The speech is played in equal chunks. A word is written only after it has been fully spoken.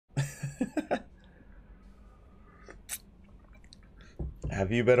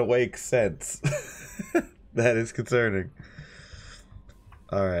Have you been awake since? That is concerning.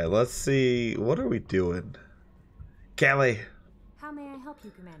 Alright, let's see. What are we doing? Kelly! How may I help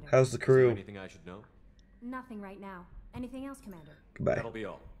you, Commander? How's the crew? Anything I should know? Nothing right now. Anything else, Commander? Goodbye. That'll be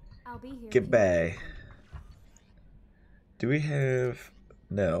all. I'll be here. Goodbye. Do we have...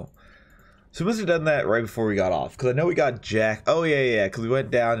 No. So we must have done that right before we got off. Because I know we got Jack. Oh, yeah. Because we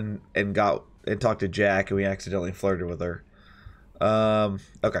went down and talked to Jack and we accidentally flirted with her.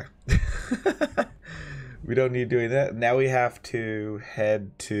 Okay. We don't need doing that. Now we have to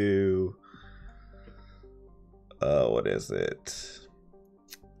head to... what is it?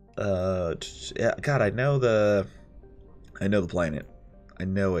 Yeah, God, I know the planet. I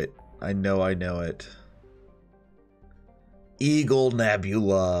know it. I know it. Eagle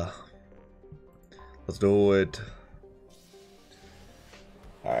Nebula. Let's do it.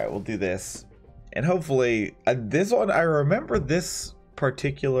 Alright, we'll do this. And hopefully, this one, I remember this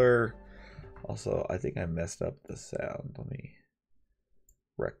particular... Also, I think I messed up the sound. Let me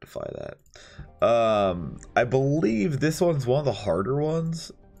rectify that. I believe this one's one of the harder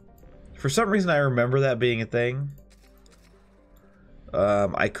ones. For some reason, I remember that being a thing.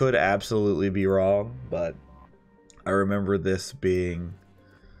 I could absolutely be wrong, but I remember this being...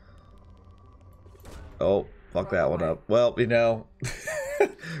 Oh, fuck that one up. Well, you know,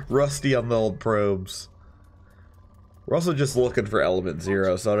 rusty on the old probes. We're also just looking for element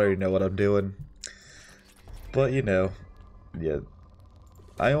 0, so I don't even know what I'm doing. But, you know, yeah.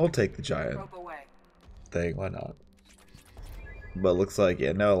 I will take the giant thing, why not? But looks like,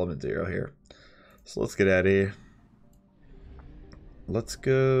 yeah, no element 0 here. So let's get out of here. Let's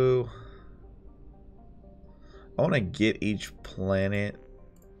go... I want to get each planet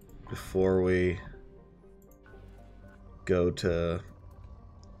before we go to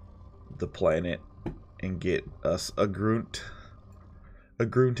the planet and get us a Grunt. A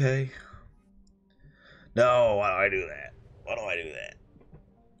Grunte. No, why do I do that? Why do I do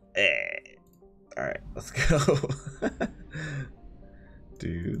that? Alright, let's go.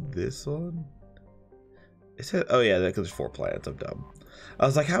 Do this one? It said, oh yeah, because there's 4 planets. I'm dumb. I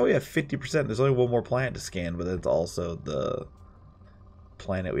was like, how do we have 50%? There's only one more planet to scan, but it's also the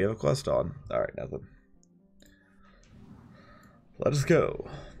planet we have a quest on. Alright, nothing. Let us go.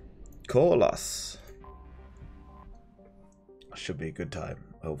 Colas. Should be a good time,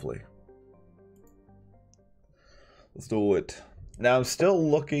 hopefully. Let's do it. Now I'm still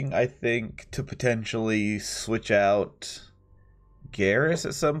looking, I think, to potentially switch out Garrus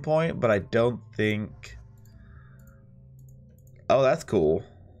at some point, but I don't think... Oh, that's cool.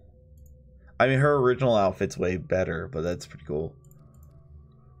 I mean, her original outfit's way better, but that's pretty cool.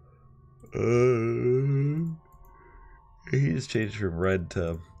 He just changed from red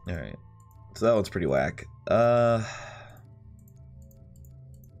to... Alright. So that one's pretty whack.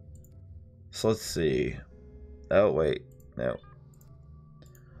 So let's see. Oh, wait. No.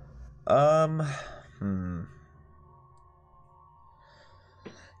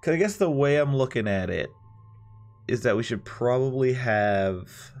 Cause I guess the way I'm looking at it is that we should probably have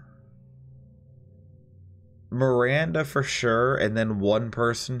Miranda for sure, and then one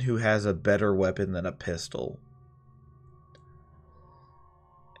person who has a better weapon than a pistol.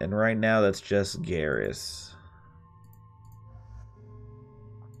 And right now that's just Garrus.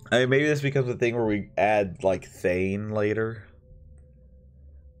 I mean, maybe this becomes a thing where we add, like, Thane later.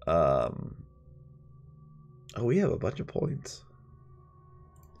 Oh, we have a bunch of points.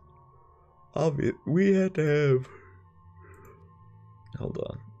 We had to have... Hold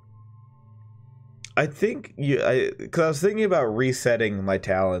on. I think because I was thinking about resetting my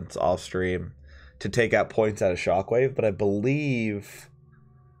talents off stream to take out points out of Shockwave, but I believe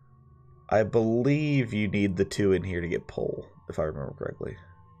you need the 2 in here to get pull, if I remember correctly.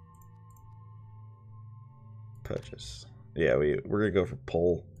 Purchase. Yeah, we're gonna go for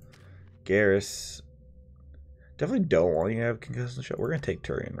pull. Garrus. Definitely don't want you to have concussion shot. We're gonna take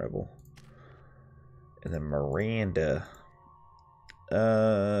Turian Rebel. And then Miranda.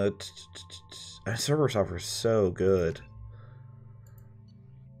 Server software is so good.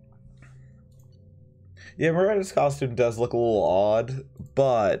 Yeah, Miranda's costume does look a little odd,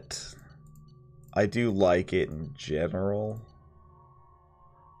 but I do like it in general.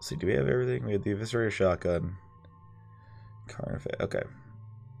 Let's see, do we have everything? We have the Eviscerator Shotgun. Carnifex. Okay.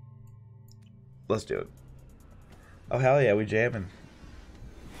 Let's do it. Oh, hell yeah, we jamming.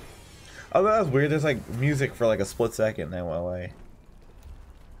 Oh, that was weird. There's like music for like a split second and then went away.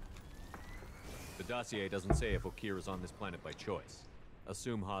 The dossier doesn't say if Okir is on this planet by choice.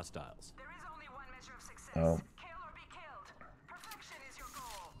 Assume hostiles. There is only one measure of success. Oh. Kill or be killed. Perfection is your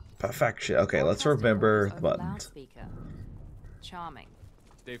goal. Perfection. Okay, let's remember the buttons. Loudspeaker. Charming.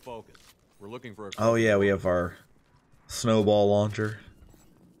 Stay focused. We're looking for a... Oh yeah, we have our snowball launcher.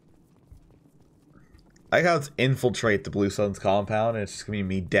 I like how it's infiltrate the Blue Sun's compound, and it's just gonna be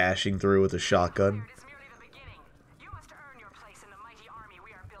me dashing through with a shotgun.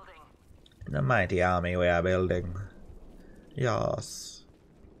 The mighty army we are building. Yes.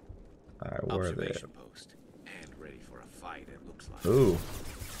 Alright, where are they? Post. And ready for a fight, it looks like. Ooh.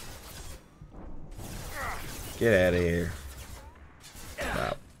 Get out of here.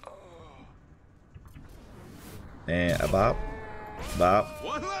 Bop. And a bop. Bop.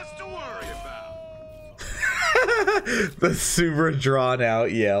 One less to worry about. The super drawn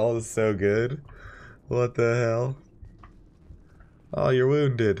out yell is so good. What the hell? Oh, you're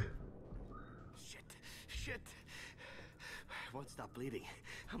wounded. Shit. I won't stop bleeding.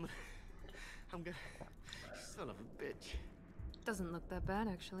 I'm gonna. Son of a bitch. Doesn't look that bad,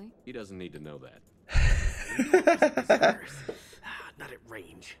 actually. He doesn't need to know that. Not at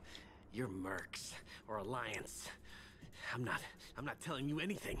range. You're Mercs or Alliance. I'm not telling you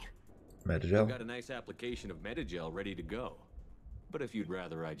anything. We've Metagel. got a nice application of Metagel ready to go. But if you'd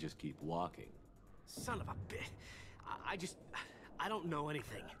rather I just keep walking. Son of a bitch. I don't know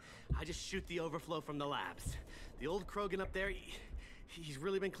anything. I just shoot the overflow from the labs. The old Krogan up there, he's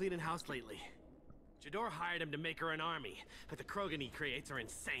really been cleaning house lately. Jador hired him to make her an army, but the Krogan he creates are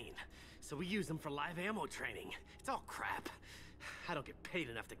insane. So we use them for live ammo training. It's all crap. I don't get paid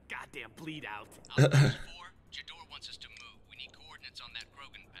enough to goddamn bleed out. Outpost 4, Jador wants us to move. We need coordinates on that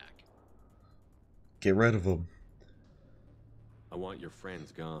Krogan pack. Get rid of them. I want your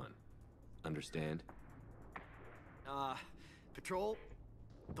friends gone. Understand? Patrol,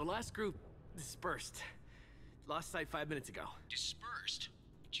 the last group dispersed. Lost sight 5 minutes ago. Dispersed?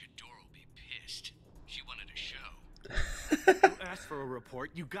 Jador will be pissed. She wanted a show. You asked for a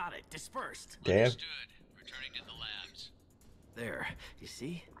report, you got it. Dispersed. Damn. Understood. Returning to the labs. There, you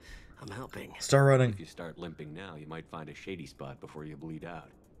see? I'm helping. Start running. If you start limping now, you might find a shady spot before you bleed out.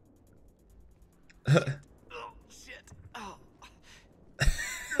 Oh, shit. Oh.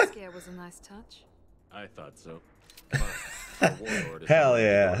 The scare was a nice touch. I thought so. Come on. Our warlord is Hell someone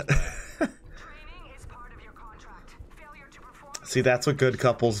yeah. to go back. See, that's what good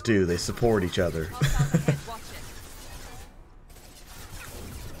couples do. They support each other.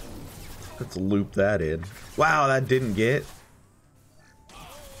 Let's loop that in. Wow, that didn't get.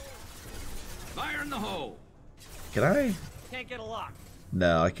 Fire in the hole. Can I? Can't get a lock.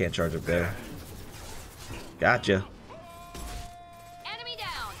 No, I can't charge up there. Gotcha. Enemy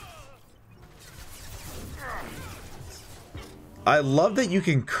down. I love that you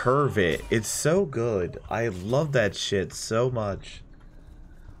can curve it. It's so good. I love that shit so much.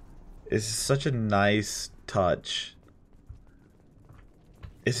 It's such a nice touch.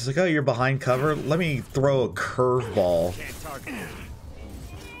 It's just like, oh, you're behind cover? Let me throw a curveball.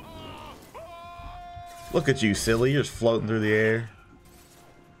 Look at you, silly. You're just floating through the air.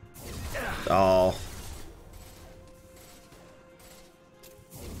 Oh.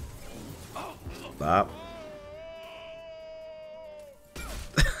 Bop.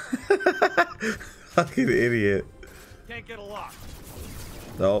 Fucking idiot. Can't get a lock.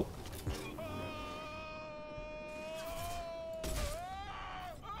 Nope.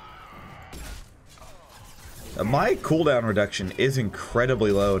 My cooldown reduction is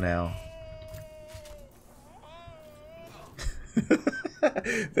incredibly low now.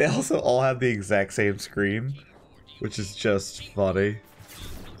 They also all have the exact same screen, which is just funny.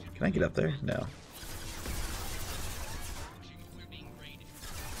 Can I get up there? No.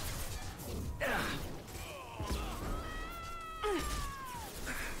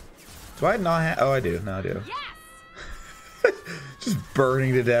 Do I not have? Oh, I do. No, I do. Yes! Just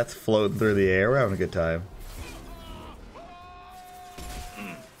burning to death, floating through the air. We're having a good time.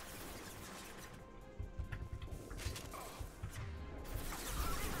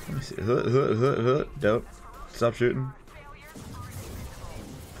 Let me see. Don't stop shooting.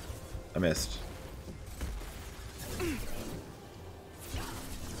 I missed.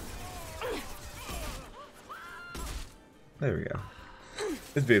 There we go.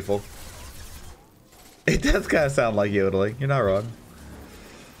 It's beautiful. It does kind of sound like yodeling. You're not wrong.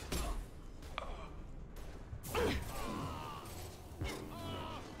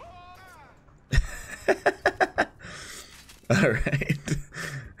 All right.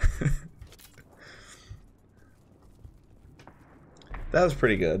 That was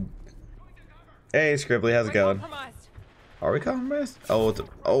pretty good. Hey, Scribbly, how's it going? Are we compromised? Oh, it's a,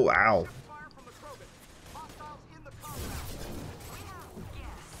 oh, wow.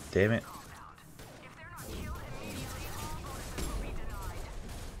 Damn it.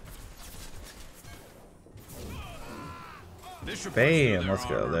 Bam! Let's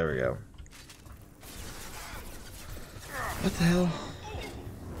go. There we go. What the hell?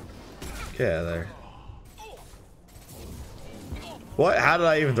 Get out of there. What? How did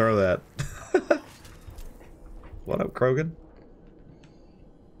I even throw that? What up, Krogan?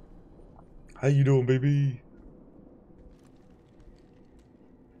 How you doing, baby?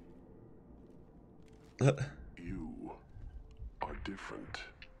 You are different.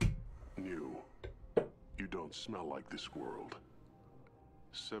 New. You don't smell like this world.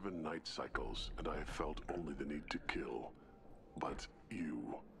 7 night cycles, and I have felt only the need to kill. But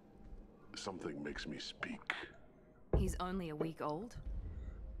you... something makes me speak. He's only a week old?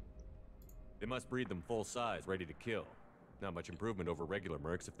 They must breed them full size, ready to kill. Not much improvement over regular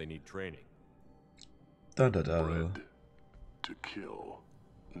mercs if they need training. Dun, dun, dun. Bred to kill.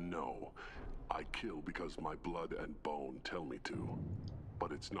 No. I kill because my blood and bone tell me to.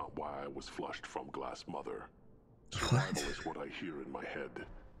 But it's not why I was flushed from Glass Mother. Survival is what I hear in my head.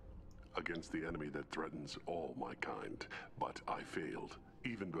 Against the enemy that threatens all my kind. But I failed,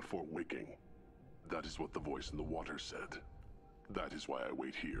 even before waking. That is what the voice in the water said. That is why I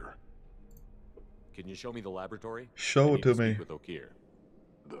wait here. Can you show me the laboratory? Show I it need to speak me. with Okir.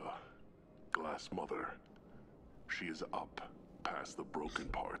 The Glass Mother. She is up, past the broken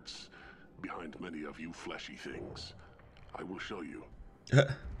parts, behind many of you fleshy things. I will show you.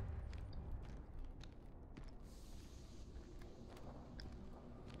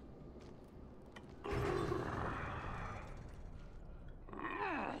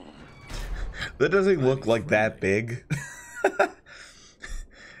 That doesn't look like that big.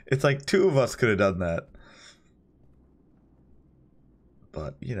 It's like 2 of us could have done that.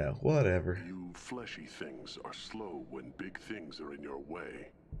 But, you know, whatever. You fleshy things are slow when big things are in your way.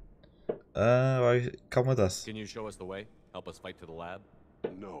 Come with us. Can you show us the way? Help us fight to the lab?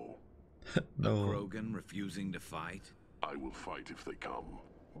 No, No. Krogan refusing to fight? I will fight if they come,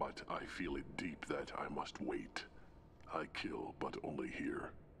 but I feel it deep that I must wait. I kill, but only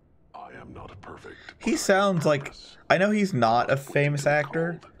here. I am not perfect. He sounds like... I know he's not a famous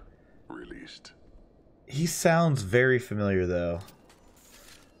actor. Released. He sounds very familiar, though.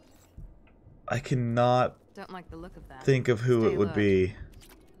 I cannot Don't like the look of that. think of who Stay it would alert. be.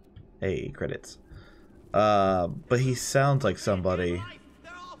 Hey, credits. But he sounds like somebody.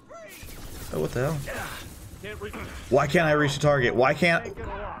 Oh, what the hell? Why can't I reach the target? Why can't...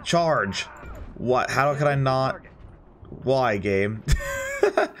 Charge! What? How can I not... Why, game?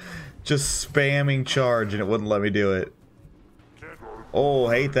 Just spamming charge and it wouldn't let me do it. Oh,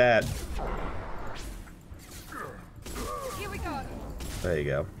 hate that. Here we go. There you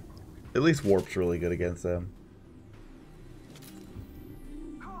go. At least Warp's really good against them.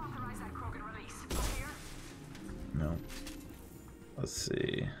 No. Let's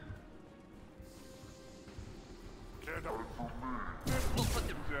see.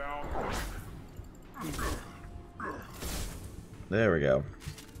 There we go.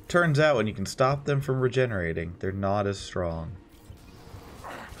 Turns out when you can stop them from regenerating, they're not as strong.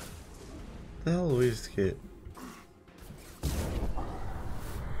 The hell do we just get?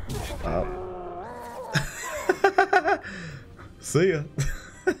 Oh. See ya.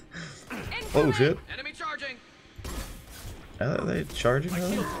 Oh shit. Enemy charging. Are they charging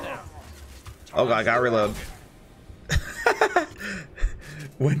though? Oh god, I gotta reload.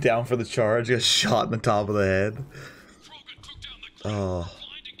 Went down for the charge, got shot in the top of the head. Oh.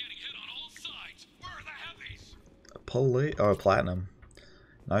 Polite or platinum.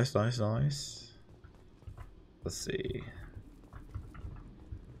 Nice, nice, nice. Let's see.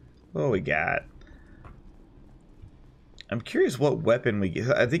 What do we got? I'm curious what weapon we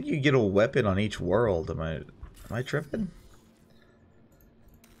get. I think you get a weapon on each world. Am I tripping?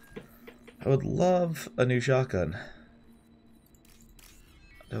 I would love a new shotgun.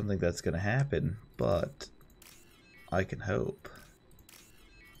 I don't think that's gonna happen, but I can hope.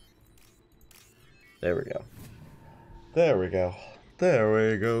 There we go. There we go. There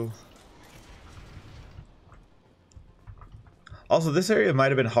we go. Also, this area might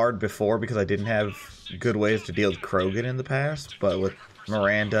have been hard before because I didn't have good ways to deal with Krogan in the past, but with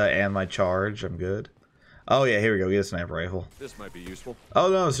Miranda and my charge, I'm good. Oh yeah, here we go. Get a sniper rifle. This might be useful. Oh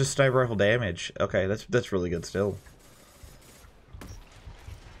no, it's just sniper rifle damage. Okay, that's really good still.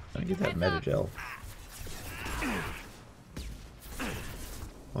 Let me get that metagel.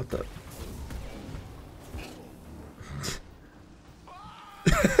 What the?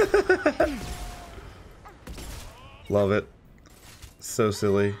 Love it. So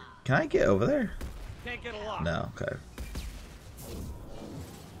silly. Can I get over there? Can't get a lock. No, okay.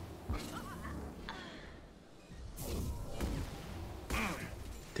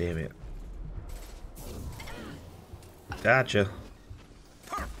 Damn it. Gotcha.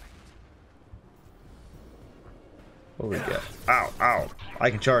 What do we got? Ow, ow. I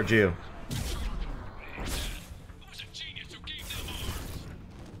can charge you.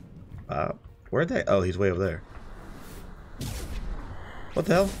 Where'd they? Oh, he's way over there. What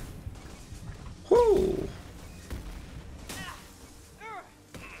the hell? Whoo!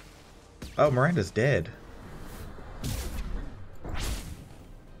 Oh, Miranda's dead.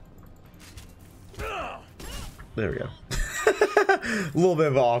 There we go. A little bit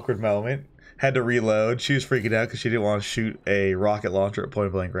of an awkward moment. Had to reload. She was freaking out because she didn't want to shoot a rocket launcher at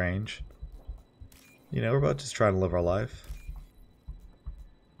point blank range. You know, we're about just trying to live our life.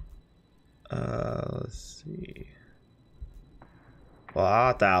 Let's see.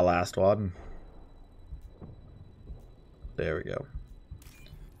 Well, that last one. There we go.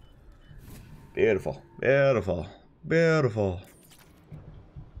 Beautiful. Beautiful. Beautiful.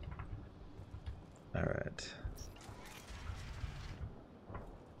 Alright.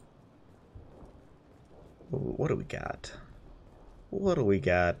 What do we got? What do we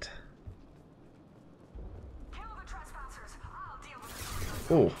got?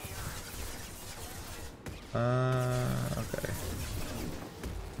 Oh. Okay.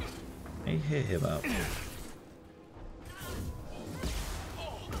 Let me hit him up.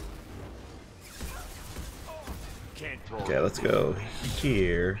 Okay, let's go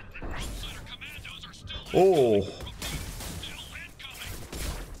here. Oh.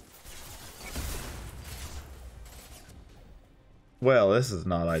 Well, this is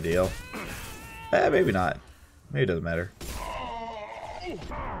not ideal. Maybe not. Maybe it doesn't matter.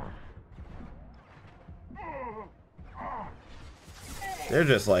 They're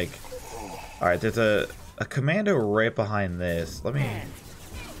just like... Alright, there's a commando right behind this. Let me...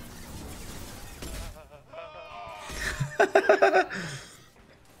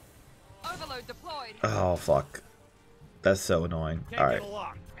 Overload deployed. Oh, fuck. That's so annoying. Alright.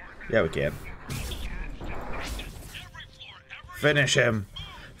 Yeah, we can. Finish him.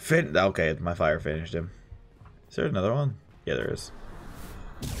 Okay, my fire finished him. Is there another one? Yeah, there is.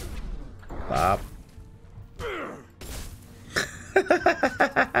 Bop.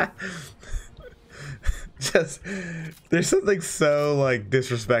 Just, there's something so like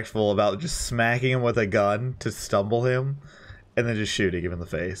disrespectful about just smacking him with a gun to stumble him and then just shooting him in the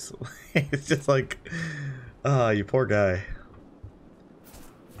face. It's just like, oh, you poor guy.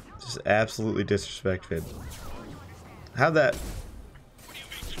 Just absolutely disrespected. How'd that?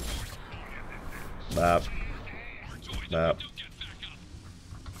 Bop. Bop.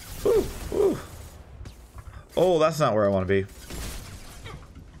 Ooh, ooh. Oh, that's not where I want to be.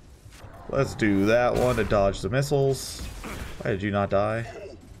 Let's do that one to dodge the missiles. Why did you not die?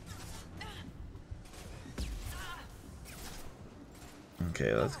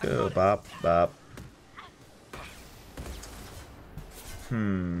 Okay, let's go. Bop, bop.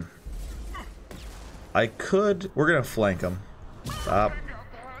 I could... We're gonna flank them. Bop.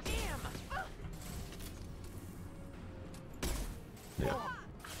 Yeah.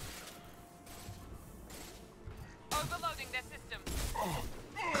 Overloading their system.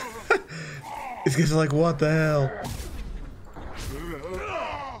 These guys are like, what the hell?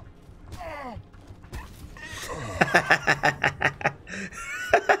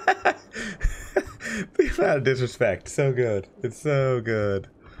 The amount of disrespect. So good. It's so good.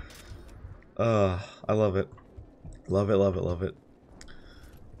 I love it. Love it, love it, love it.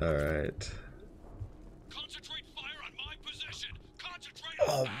 Alright. Concentrate fire on my position. Concentrate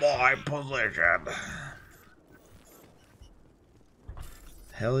Oh, my position.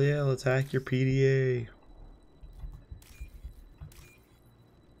 Hell yeah, let's hack your PDA.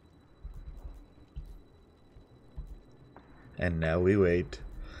 And now we wait.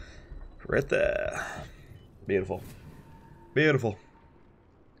 Right there. Beautiful. Beautiful.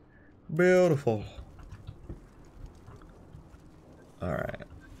 Beautiful. Alright.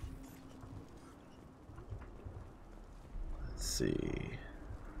 Let's see.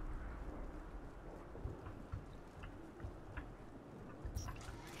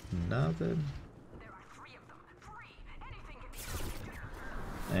 Nothing.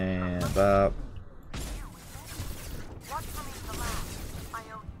 And about.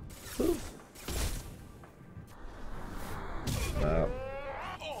 About.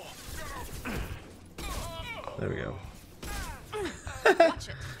 There we go.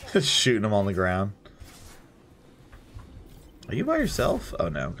 Just shooting them on the ground. Are you by yourself? Oh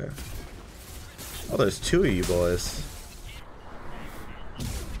no, okay. Oh, there's two of you boys.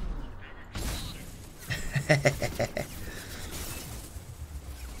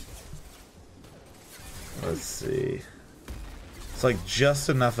 Let's see. It's like just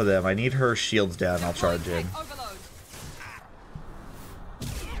enough of them. I need her shields down. I'll charge in.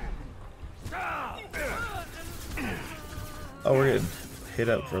 Oh, we're getting hit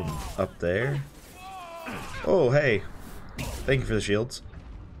up from up there. Oh, hey. Thank you for the shields.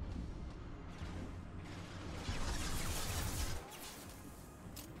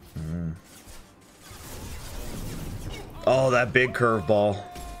 Oh, that big curveball.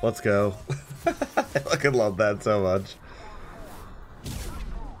 Let's go. I fucking love that so much.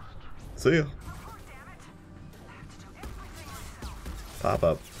 See ya. Pop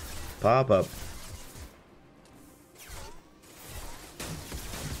up. Pop up.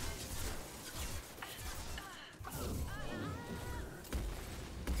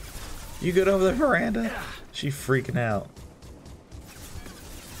 You good over there, Miranda? She freaking out.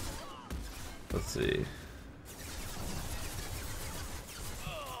 Let's see.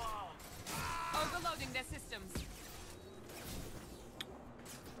 Overloading their systems.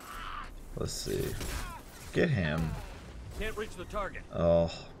 Let's see. Get him. Can't reach the target.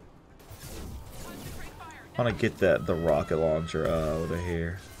 Oh. I want to get the rocket launcher out of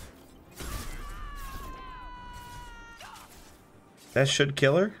here. That should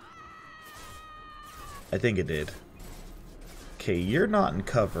kill her? I think it did. Okay, you're not in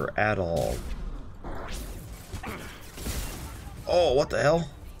cover at all. Oh, what the hell?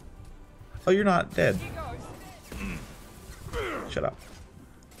 Oh, you're not dead. Shut up.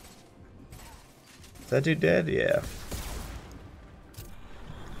 Is that dude dead? Yeah.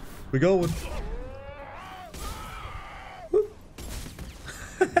 We going.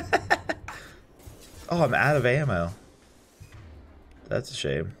 Oh, I'm out of ammo. That's a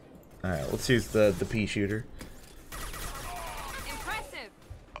shame. Alright, let's use the pea shooter. Impressive.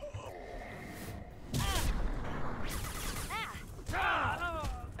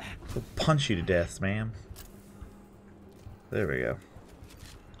 We'll punch you to death, man. There we go.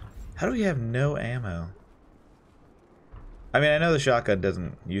 How do we have no ammo? I mean, I know the shotgun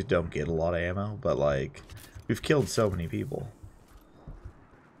don't get a lot of ammo, but like, we've killed so many people.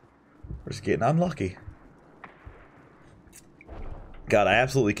 We're just getting unlucky. God, I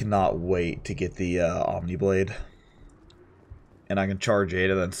absolutely cannot wait to get the Omni Blade. And I can charge 8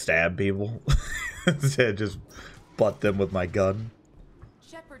 and then stab people. Instead of just butt them with my gun.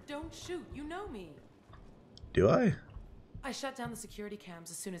 Shepard, don't shoot. You know me. Do I? I shut down the security cams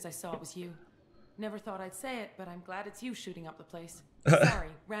as soon as I saw it was you. Never thought I'd say it, but I'm glad it's you shooting up the place. Sorry,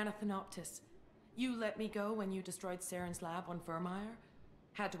 Ranathanoptis. You let me go when you destroyed Saren's lab on Vermeer.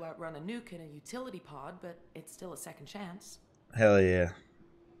 Had to outrun a nuke in a utility pod, but it's still a second chance. Hell yeah.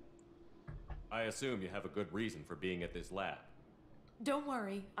 I assume you have a good reason for being at this lab. Don't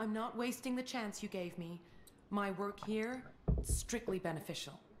worry, I'm not wasting the chance you gave me. My work here, strictly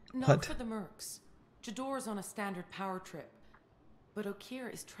beneficial. Not What? for the mercs. Jador's on a standard power trip. But Okir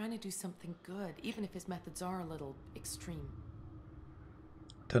is trying to do something good, even if his methods are a little extreme.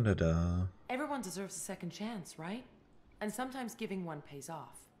 Dun-dun-dun. Everyone deserves a second chance, right? And sometimes giving one pays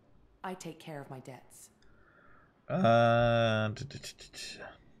off. I take care of my debts.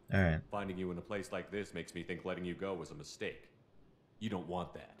 Alright. Finding you in a place like this makes me think letting you go was a mistake. You don't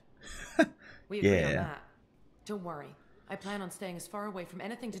want that. We agree on Yeah. that. Don't worry. I plan on staying as far away from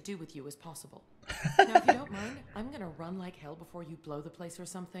anything to do with you as possible. Now, if you don't mind, I'm gonna run like hell before you blow the place or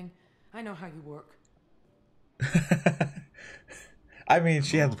something. I know how you work. I mean,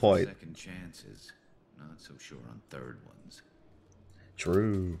 she has a point. Second chances. Not so sure on third ones.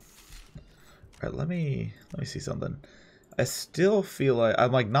 True. Alright, let me see something. I still feel like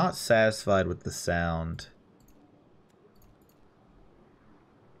I'm like not satisfied with the sound.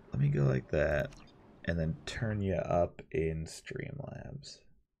 Let me go like that and then turn you up in Streamlabs.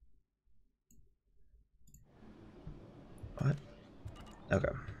 What?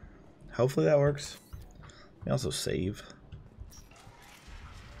 Okay. Hopefully that works. Let me also save.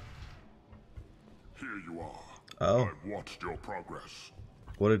 Here you are. Oh. I've watched your progress.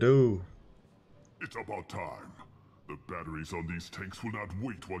 What'd it do? It's about time. The batteries on these tanks will not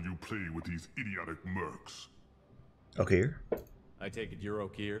wait while you play with these idiotic mercs. Okay. I take it you're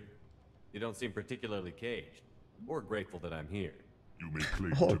Okir? You don't seem particularly caged, or grateful that I'm here. You may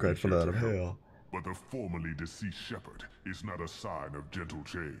claim Oh, to be grateful here out to of help, hell. but the formerly deceased Shepard is not a sign of gentle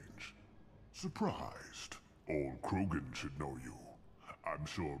change. Surprised? Old Krogan should know you. I'm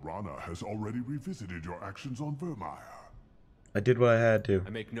sure Rana has already revisited your actions on Vermeer. I did what I had to.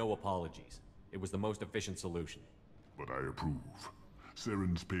 I make no apologies. It was the most efficient solution. But I approve.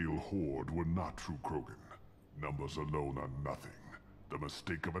 Saren's pale horde were not true Krogan. Numbers alone are nothing. The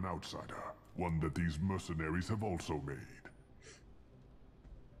mistake of an outsider. One that these mercenaries have also made.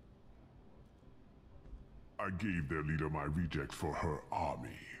 I gave their leader my rejects for her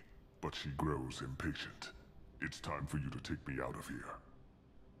army, but she grows impatient. It's time for you to take me out of here.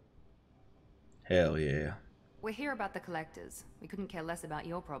 Hell yeah. We're here about the collectors. We couldn't care less about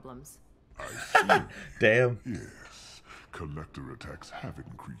your problems. I see. Damn. Yes, collector attacks have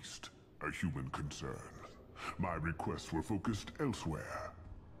increased. A human concern. My requests were focused elsewhere.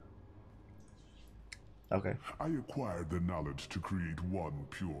 Okay. I acquired the knowledge to create one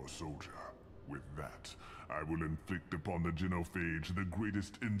pure soldier. With that, I will inflict upon the genophage the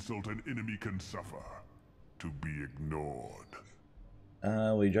greatest insult an enemy can suffer. To be ignored.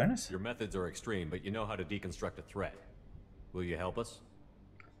 Will you join us? Your methods are extreme, but you know how to deconstruct a threat. Will you help us?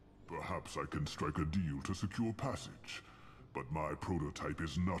 Perhaps I can strike a deal to secure passage. But my prototype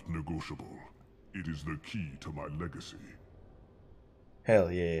is not negotiable. It is the key to my legacy. Hell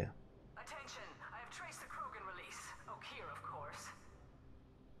yeah. Attention, I have traced the Krogan release. Okeer, of course.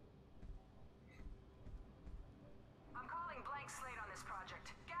 I'm calling blank slate on this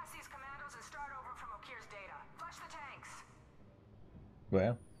project. Gas these commandos and start over from Okeer's data. Flush the tanks.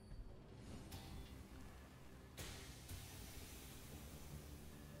 Well.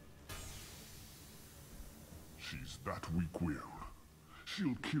 She's that weak-willed.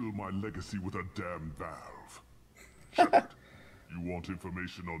 She'll kill my legacy with a damn valve. Shepard, you want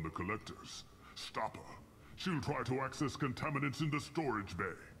information on the collectors? Stop her. She'll try to access contaminants in the storage bay.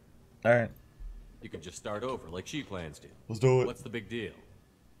 Alright. You can just start over like she plans to. Let's do it. What's the big deal?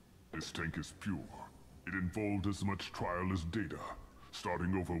 This tank is pure. It involved as much trial as data.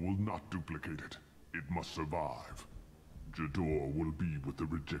 Starting over will not duplicate it. It must survive. Jador will be with the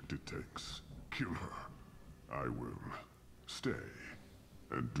rejected tanks. Kill her. I will stay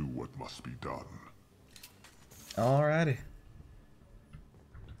and do what must be done. Alrighty.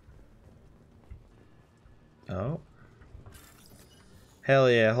 Oh.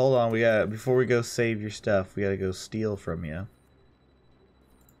 Hell yeah, hold on, before we go save your stuff, we gotta go steal from you.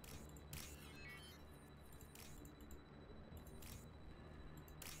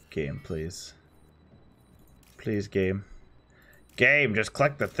 Game, please. Please, game. Game, just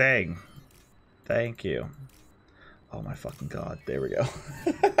click the thing. Thank you. Oh my fucking god, there we go.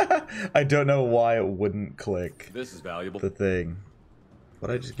 I don't know why it wouldn't click. This is valuable. The thing.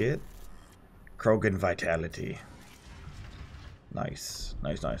 What'd I just get? Krogan Vitality. Nice.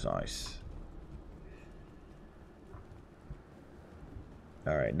 Nice, nice, nice.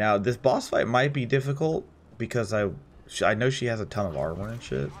 Alright, now this boss fight might be difficult because I know she has a ton of armor and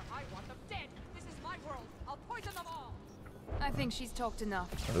shit. I think she's talked enough.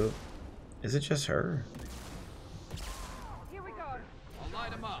 Oh. Is it just her? Here we go. I'll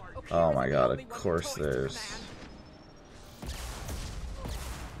light him up. Oh my god, of course there's...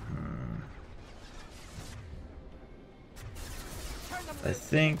 I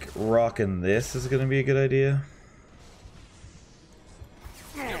think rocking this is gonna be a good idea.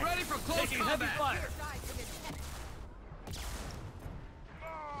 Get ready for close combat. Fire.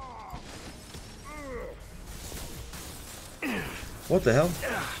 What the hell?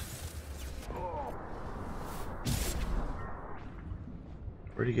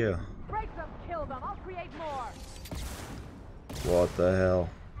 Where'd he go? Break them, kill them. I'll create more. What the hell?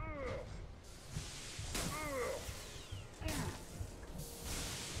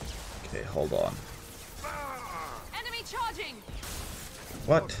 Okay, hold on. Enemy charging.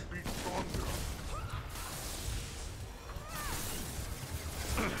 What?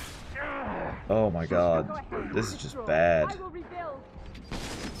 Oh my god. This is just bad. I will rebuild.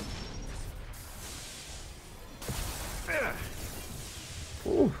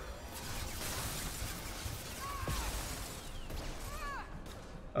 Ooh.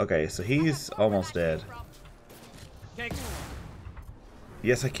 Okay, so he's almost dead.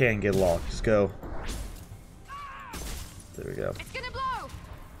 Yes, I can get locked. Just go. There we go. It's gonna blow.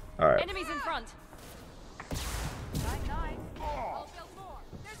 All right. Enemies in front.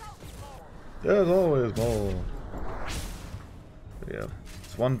 There's always more. There we go.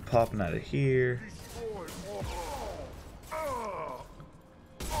 There's one popping out of here.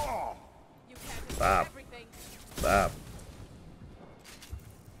 Bop. Bop.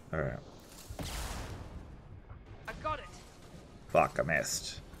 Alright. I got it. Fuck, I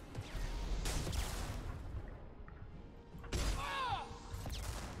missed.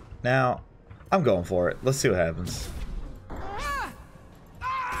 Now, I'm going for it. Let's see what happens.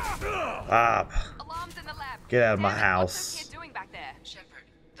 Bop. Alarms in the lab. Get out of my Damn it, house. What's this kid doing back there? Shepard,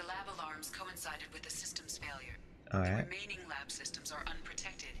 the lab alarms coincided with the system's failure. Alright. The remaining lab systems are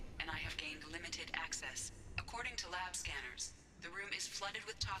unprotected, and I have gained limited access. According to lab scanners, the room is flooded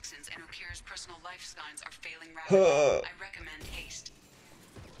with toxins and Okeer's personal life signs are failing rapidly. I recommend haste.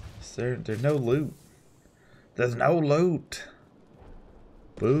 There's no loot. There's no loot.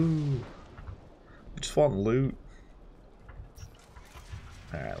 Boo. I just want loot.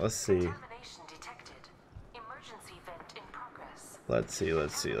 Alright, let's see. Let's see.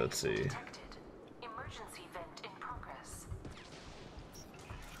 Emergency vent in progress.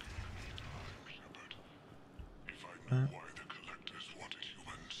 If I knew why the collectors wanted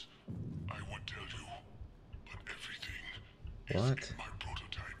humans, I would tell you. But everything is in my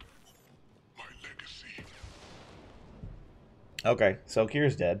prototype. My legacy. Okay, so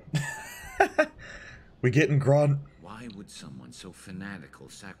Kira's dead. We getting grunt. Why would someone so fanatical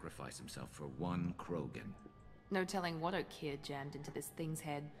sacrifice himself for one Krogan? No telling what O'Kear jammed into this thing's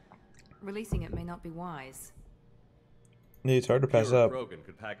head. Releasing it may not be wise. Yeah, it's hard to pass Kira up. Krogan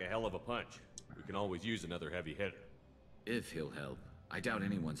could pack a hell of a punch. We can always use another heavy hitter. If he'll help. I doubt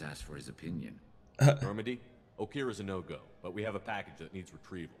anyone's asked for his opinion. Normandy, O'Kear is a no-go, but we have a package that needs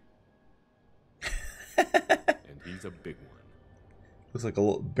retrieval. And he's a big one. Looks like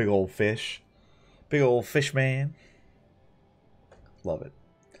a big old fish. Big old fish man. Love it.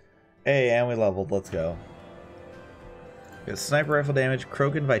 Hey, and we leveled. Let's go. We got sniper rifle damage,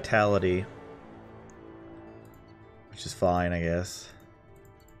 Krogan vitality. Which is fine, I guess.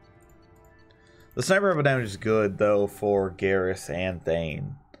 The sniper rifle damage is good, though, for Garrus and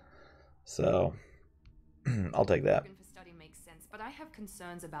Thane. So, I'll take that. For study makes sense, but I have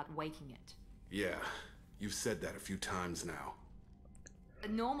concerns about waking it. Yeah, you've said that a few times now. A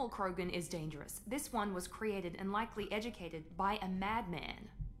normal Krogan is dangerous. This one was created and likely educated by a madman.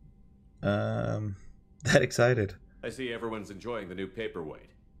 That excited. I see everyone's enjoying the new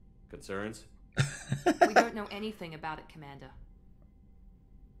paperweight. Concerns? We don't know anything about it, Commander.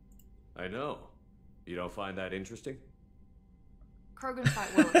 I know. You don't find that interesting? Krogan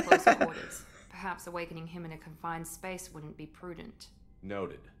fight well at close quarters. Perhaps awakening him in a confined space wouldn't be prudent.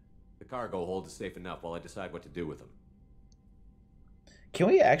 Noted. The cargo hold is safe enough while I decide what to do with him. Can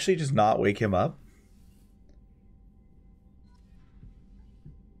we actually just not wake him up?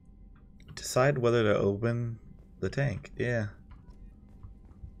 Decide whether to open the tank. Yeah.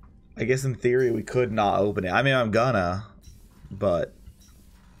 I guess in theory we could not open it. I mean, I'm gonna, but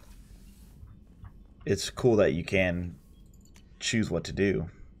it's cool that you can choose what to do.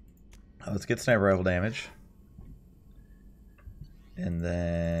 Let's get sniper rifle damage. And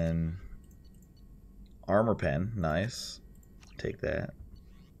then armor pen. Nice. Take that.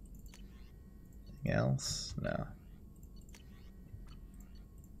 Anything else? No.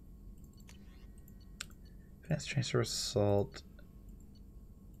 Fast transfer assault.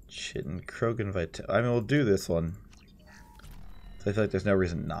 Chitin Krogan Vital. I mean, we'll do this one. So I feel like there's no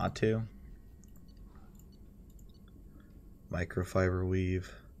reason not to. Microfiber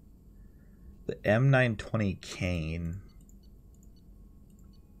weave. The M920 cane.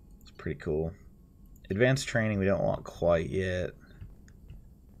 It's pretty cool. Advanced training we don't want quite yet.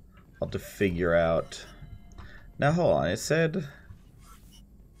 I'll have to figure out. Now hold on, it said.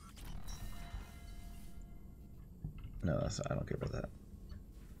 No, I don't care about that.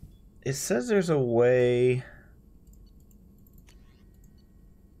 It says there's a way.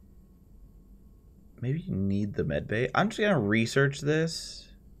 Maybe you need the med bay. I'm just gonna research this.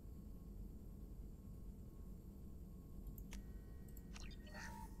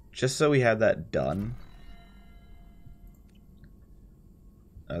 Just so we have that done.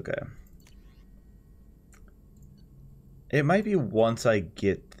 Okay. It might be once I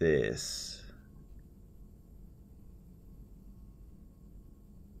get this.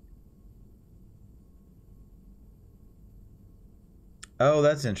 Oh,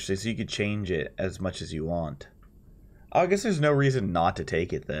 that's interesting. So you could change it as much as you want. Oh, I guess there's no reason not to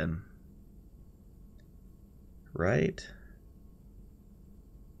take it then. Right?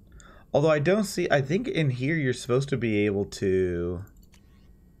 Although I don't see... I think in here you're supposed to be able to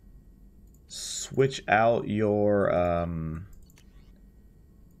switch out your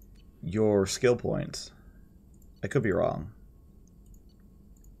skill points. I could be wrong.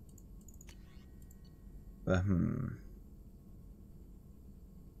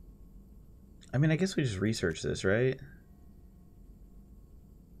 I mean, I guess we just research this, right?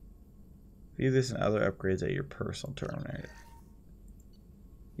 View this and other upgrades at your personal terminal.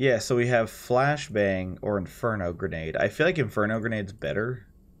 Yeah, so we have Flashbang or Inferno Grenade. I feel like Inferno Grenade's better.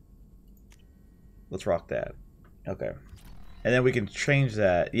 Let's rock that. Okay. And then we can change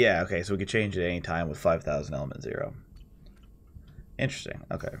that. Yeah, okay, so we can change it any time with 5,000 element 0. Interesting,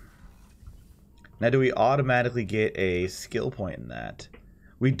 okay. Now, do we automatically get a skill point in that?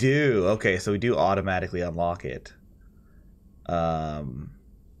 We do. Okay, so we do automatically unlock it. God,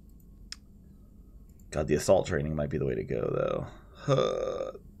 the assault training might be the way to go,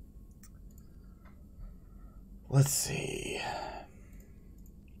 though. Let's see.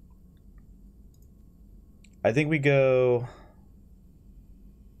 I think we go...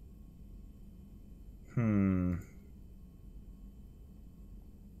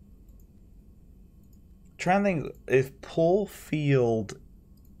 Trying to think if pull field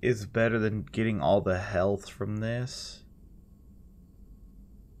is better than getting all the health from this.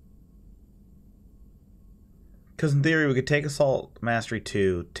 Because in theory, we could take Assault Mastery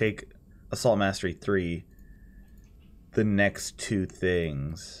 2, take Assault Mastery 3, the next two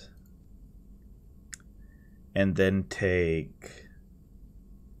things, and then take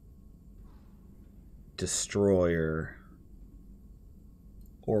Destroyer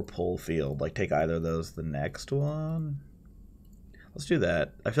or Pull Field. Like, take either of those the next one. Let's do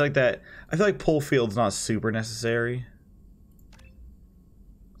that. I feel like Pull Field's not super necessary.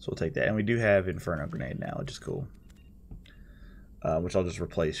 So we'll take that. And we do have Inferno Grenade now, which is cool. Which I'll just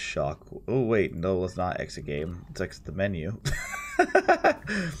replace Shock. Oh, wait. No, let's not exit game. Let's exit the menu.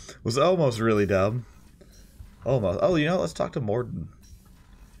 Was almost really dumb. Almost. Oh, you know, let's talk to Morden.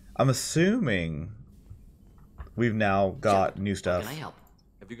 I'm assuming we've now got new stuff. Can I help?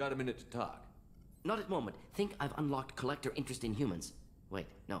 Have you got a minute to talk? Not at the moment. Think I've unlocked collector interest in humans. Wait,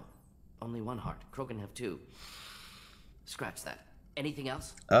 no. Only one heart. Krogan have two. Scratch that. Anything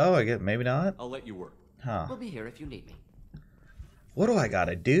else? Oh, I get maybe not. I'll let you work. Huh. We'll be here if you need me. What do I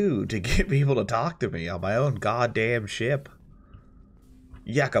gotta do to get people to talk to me on my own goddamn ship?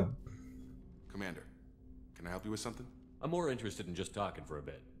 Jakob. Commander, can I help you with something? I'm more interested in just talking for a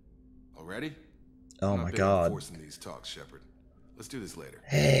bit. Already? Oh my god. I'm forcing these talks, Shepard. Let's do this later.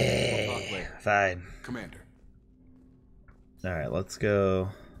 Hey, we'll talk later. Fine. Commander. Alright, let's go.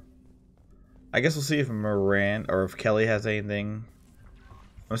 I guess we'll see if Moran or if Kelly has anything.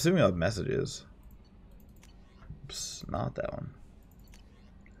 I'm assuming I'll have messages. Oops, not that one.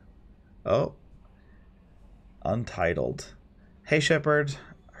 Oh. Untitled. Hey Shepard,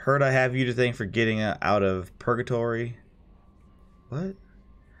 heard I have you to thank for getting out of purgatory. What?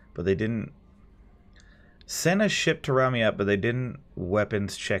 But they didn't. Sent a ship to round me up, but they didn't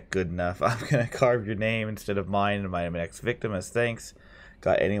weapons check good enough. I'm gonna carve your name instead of mine and my next victim as thanks.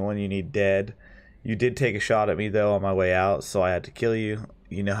 Got anyone you need dead. You did take a shot at me though on my way out, so I had to kill you.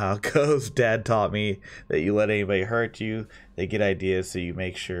 You know how it goes. Dad taught me that you let anybody hurt you. They get ideas, so you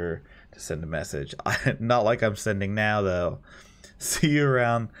make sure to send a message. Not like I'm sending now though. See you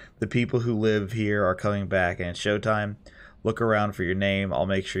around. The people who live here are coming back and it's showtime. Look around for your name. I'll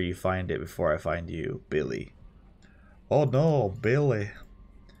make sure you find it before I find you. Billy. Oh no, Billy.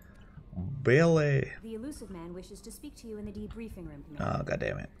 Billy. The elusive man wishes to speak to you in the debriefing room, Commander. Oh, god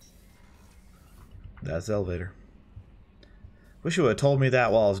damn it. That's the elevator. Wish you would have told me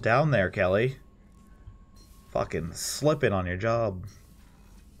that while I was down there, Kelly. Fucking slipping on your job.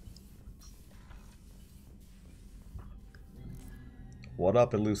 What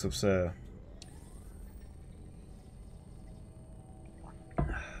up, elusive sir?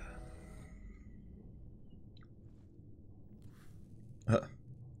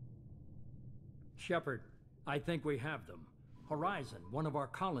 Shepard, I think we have them. Horizon, one of our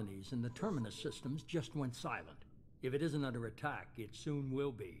colonies in the Terminus systems, just went silent. If it isn't under attack, it soon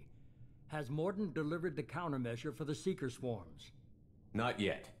will be. Has Morden delivered the countermeasure for the Seeker swarms? Not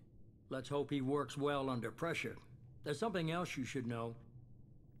yet. Let's hope he works well under pressure. There's something else you should know.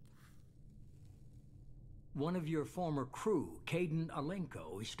 One of your former crew, Caden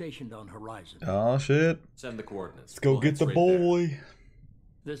Alenko, is stationed on Horizon. Oh shit. Send the coordinates. Let's go get the boy. There.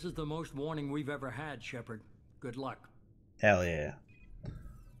 This is the most warning we've ever had, Shepard. Good luck. Hell yeah.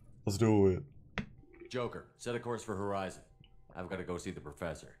 Let's do it. Joker, set a course for Horizon. I've got to go see the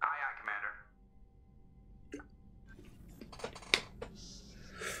professor. Aye,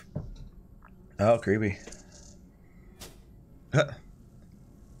 Commander. Oh, creepy.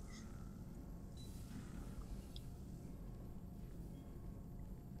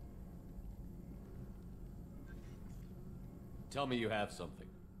 Tell me you have something.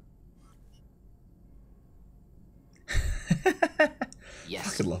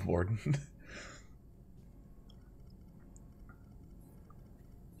 Yes. Fucking love Morden.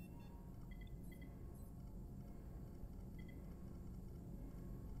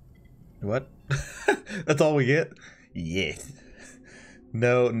 What? That's all we get? Yes.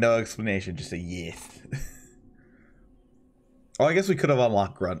 No explanation, just a yes. Oh, I guess we could have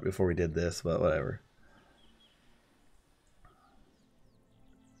unlocked Grunt before we did this, but whatever.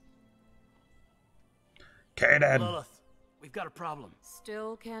 Kaden! Lilith, we've got a problem.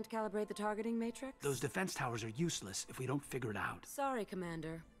 Still can't calibrate the targeting matrix? Those defense towers are useless if we don't figure it out. Sorry,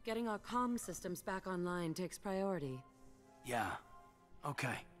 Commander. Getting our comm systems back online takes priority. Yeah.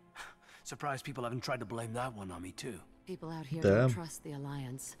 Okay. Surprised people haven't tried to blame that one on me, too. People out here don't trust the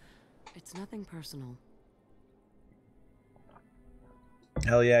Alliance. It's nothing personal.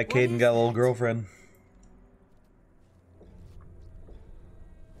 Hell yeah, Caden got a little girlfriend.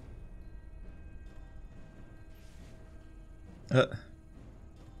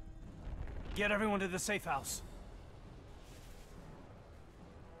 Get everyone to the safe house.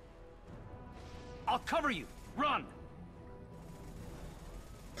 I'll cover you. Run.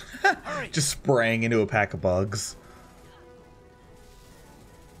 Hurry. Just spraying into a pack of bugs.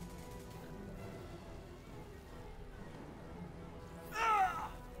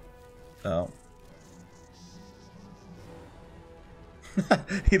 Oh.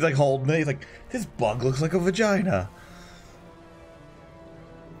 He's like holding it. He's like, this bug looks like a vagina.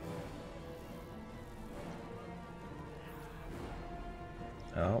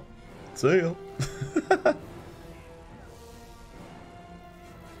 Oh. See ya.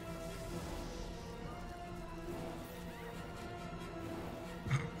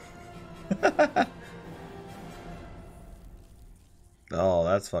 Oh,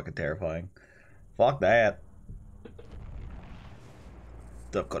 that's fucking terrifying. Fuck that.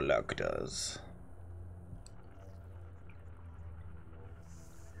 The collectors.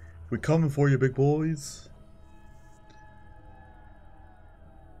 We coming for you, big boys.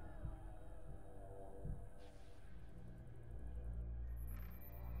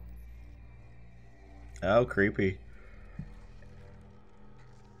 Oh, creepy.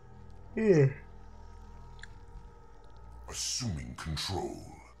 Yeah. Assuming control.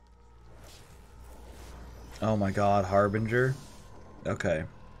 Oh my god, Harbinger? Okay.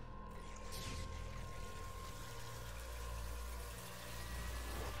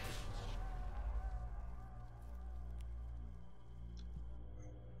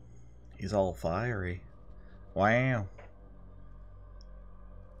 He's all fiery. Wow.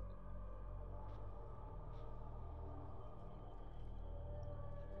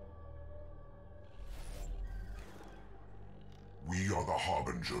 We are the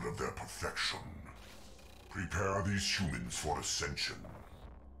harbinger of their perfection. Prepare these humans for ascension.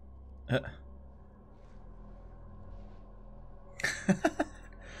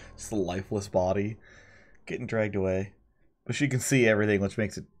 Just a lifeless body getting dragged away. But she can see everything, which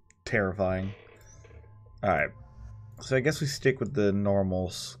makes it terrifying. Alright. So I guess we stick with the normal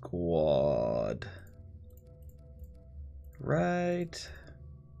squad. Right?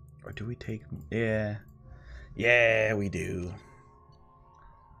 Or do we take... Yeah. Yeah, we do.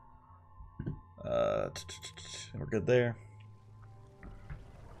 We're good there.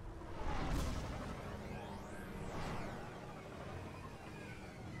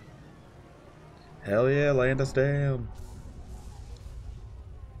 Hell yeah, land us down.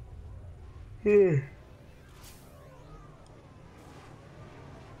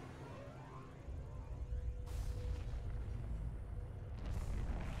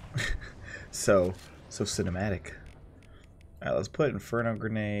 So cinematic. Alright, let's put Inferno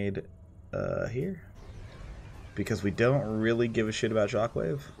Grenade here. Because we don't really give a shit about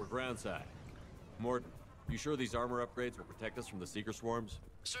Shockwave. We're groundside. Morton, you sure these armor upgrades will protect us from the Seeker swarms?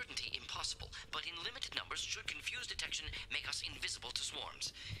 Certainty impossible, but in limited numbers should confuse detection make us invisible to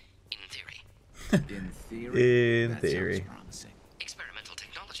swarms. In theory. In theory? In theory. Promising. Experimental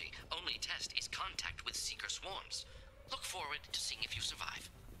technology. Only test is contact with Seeker swarms. Look forward to seeing if you survive.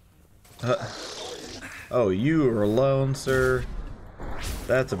 Oh, you are alone, sir.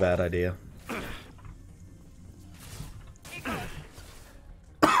 That's a bad idea.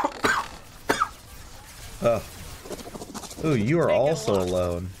 Oh. Ooh, you are also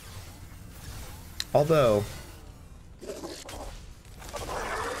alone. Although...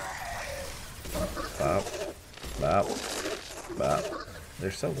 Bop. Bop. Bop.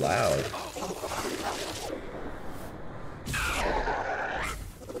 They're so loud.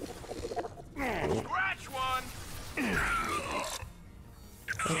 Scratch one.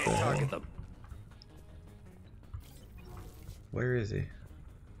 What the hell? Target them. Where is he?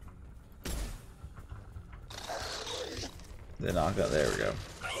 The knockout. There we go.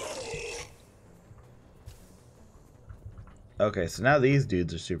 Okay, so now these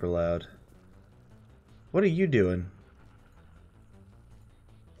dudes are super loud. What are you doing?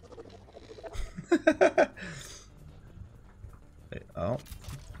 Wait, oh.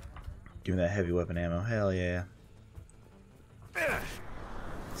 Give me that heavy weapon ammo. Hell yeah.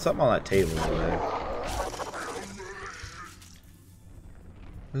 Something on that table over there.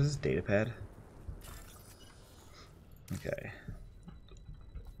 What is this data pad? Okay.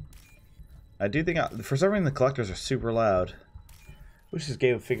 I do think, for some reason, the collectors are super loud. Wish this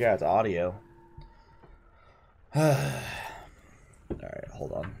game would figure out the audio. Alright,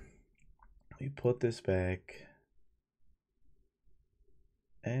 hold on. Let me put this back.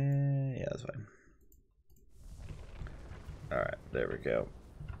 And yeah, that's fine. Alright, there we go.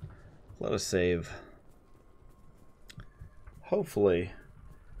 Let us save. Hopefully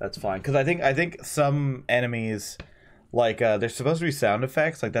that's fine. Because I think some enemies Like, there's supposed to be sound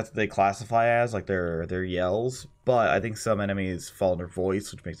effects, like that's what they classify as, like their yells. But I think some enemies fall under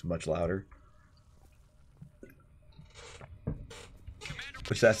voice, which makes them much louder.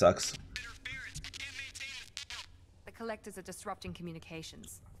 Which that sucks. The collectors are disrupting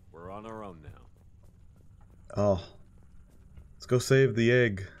communications. We're on our own now. Oh. Let's go save the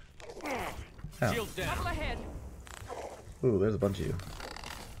egg. Oh. Shield down. Ahead. Ooh, there's a bunch of you.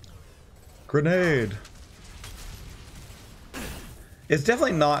 Grenade! It's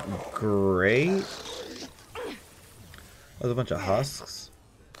definitely not great. There's a bunch of husks.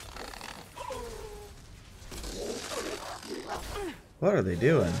 What are they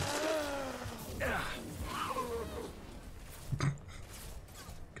doing?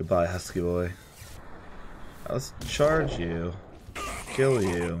 Goodbye, husky boy. Let's charge you. Kill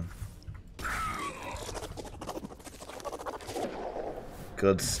you.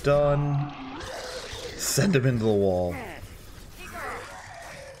 Good stun. Send him into the wall.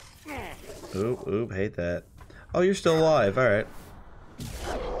 Oop, oop, hate that. Oh, you're still alive, alright.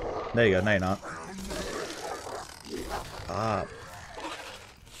 There you go, now you're not. Ah.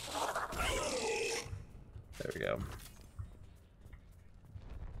 There we go.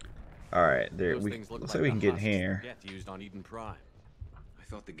 Alright, there looks like we can get in here. Used on Eden Prime. I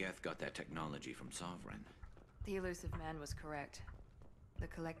thought the Geth got that technology from Sovereign. The elusive man was correct. The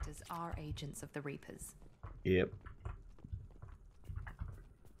collectors are agents of the Reapers. Yep.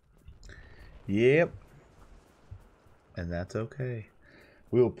 Yep. And that's okay.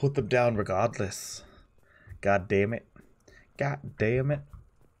 We will put them down regardless. God damn it. God damn it.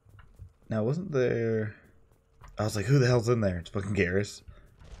 Now, wasn't there... I was like, who the hell's in there? It's fucking Garrus.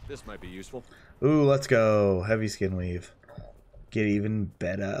 This might be useful. Ooh, let's go. Heavy skin weave. Get even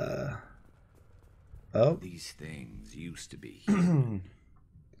better. Oh. These things used to be human.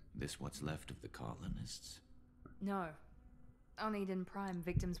 This what's left of the colonists? No. On Eden Prime,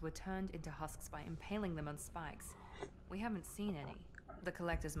 victims were turned into husks by impaling them on spikes. We haven't seen any. The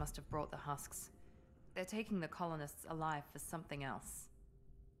collectors must have brought the husks. They're taking the colonists alive for something else.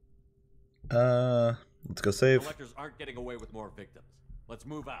 Let's go save. Collectors aren't getting away with more victims. Let's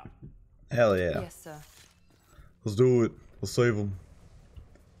move out. Hell yeah. Yes, sir. Let's do it. Let's save them.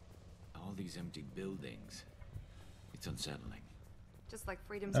 All these empty buildings. It's unsettling. Just like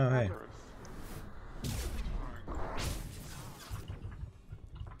freedom's hey.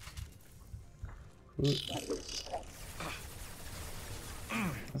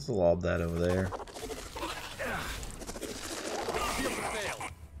 Let's lob that over there.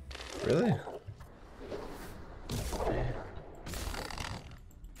 Really?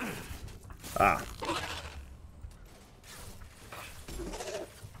 Ah.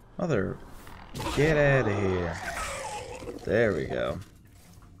 Mother. Get out of here. There we go.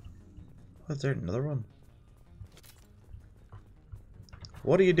 Oh, is there another one?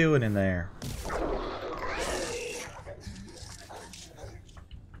 What are you doing in there?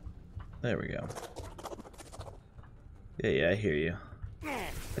 There we go. Yeah, I hear you.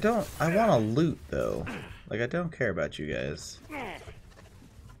 I want to loot, though. Like, I don't care about you guys. Do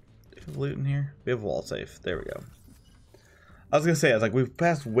we have loot in here? We have a wall safe. There we go. I was gonna say, I was like, we've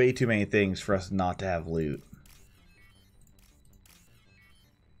passed way too many things for us not to have loot.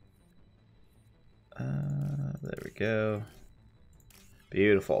 There we go.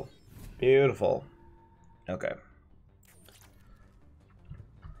 Beautiful. Beautiful. Okay.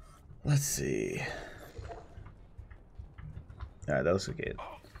 Let's see. Alright, that was good.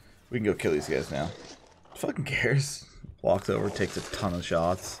 We can go kill these guys now. Fucking cares. Walks over, takes a ton of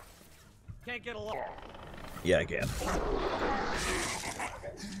shots. Can't get along. Yeah, I can.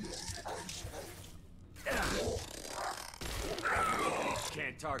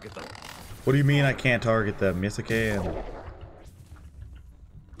 Can't target them. What do you mean I can't target them? Yes, I can.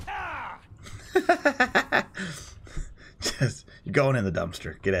 Just, you're going in the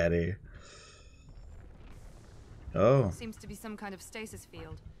dumpster. Get out of here. Oh. Seems to be some kind of stasis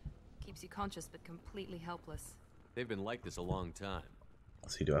field. Keeps you conscious but completely helpless. They've been like this a long time.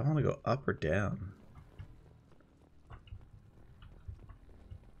 Let's see, do I want to go up or down?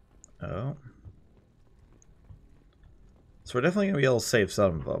 Oh. So we're definitely going to be able to save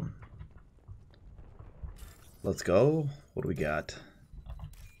some of them. Let's go. What do we got?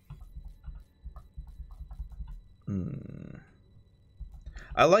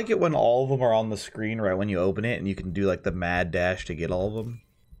 I like it when all of them are on the screen right when you open it and you can do like the mad dash to get all of them.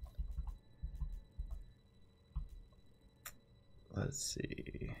 Let's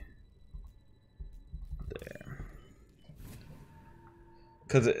see. There.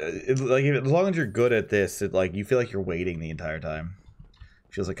 Because like as long as you're good at this, it like you feel like you're waiting the entire time.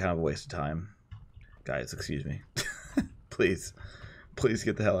 Feels like kind of a waste of time. Guys, excuse me. Please. Please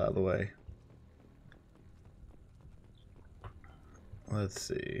get the hell out of the way. Let's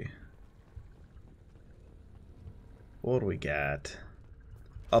see. What do we got?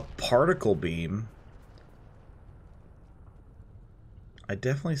 A particle beam. I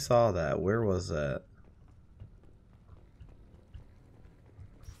definitely saw that. Where was that?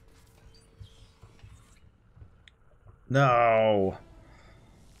 No.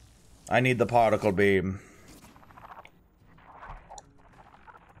 I need the particle beam.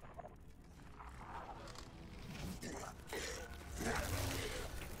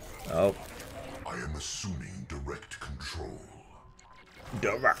 Oh. I am assuming direct control.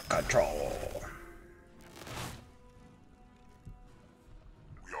 Direct control.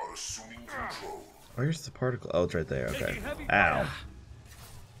 We are assuming control. Where's the particle? Oh, it's right there. Okay. Ow.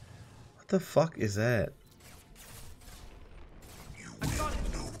 What the fuck is that? You will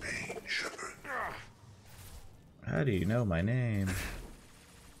no pain, Shepard. How do you know my name?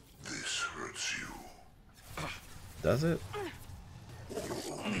 This hurts you. Does it? You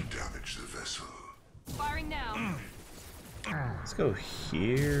only damage the vessel. Firing now. Let's go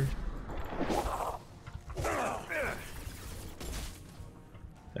here.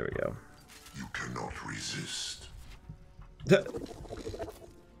 There we go. You cannot resist.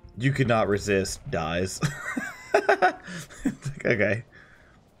 You cannot resist. Dies. Okay.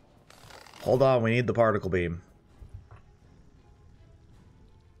 Hold on, we need the particle beam.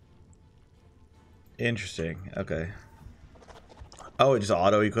 Interesting. Okay. Oh, it just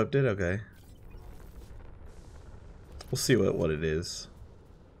auto-equipped it? Okay. We'll see what it is.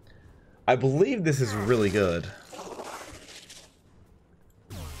 I believe this is really good.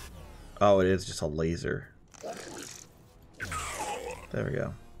 Oh, it is just a laser. There we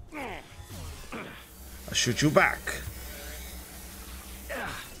go. I'll shoot you back.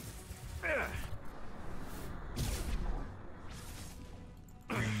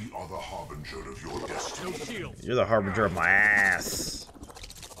 We are the harbinger of your destiny. You're the harbinger of my ass.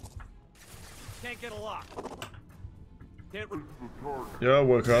 Can't get a lock. Yeah,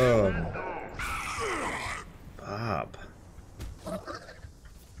 welcome. Bob.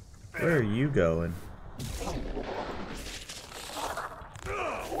 Where are you going?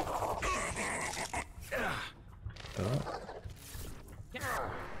 Oh.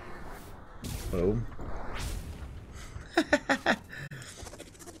 Boom.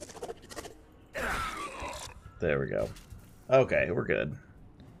 There we go. Okay, we're good.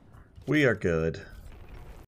 We are good.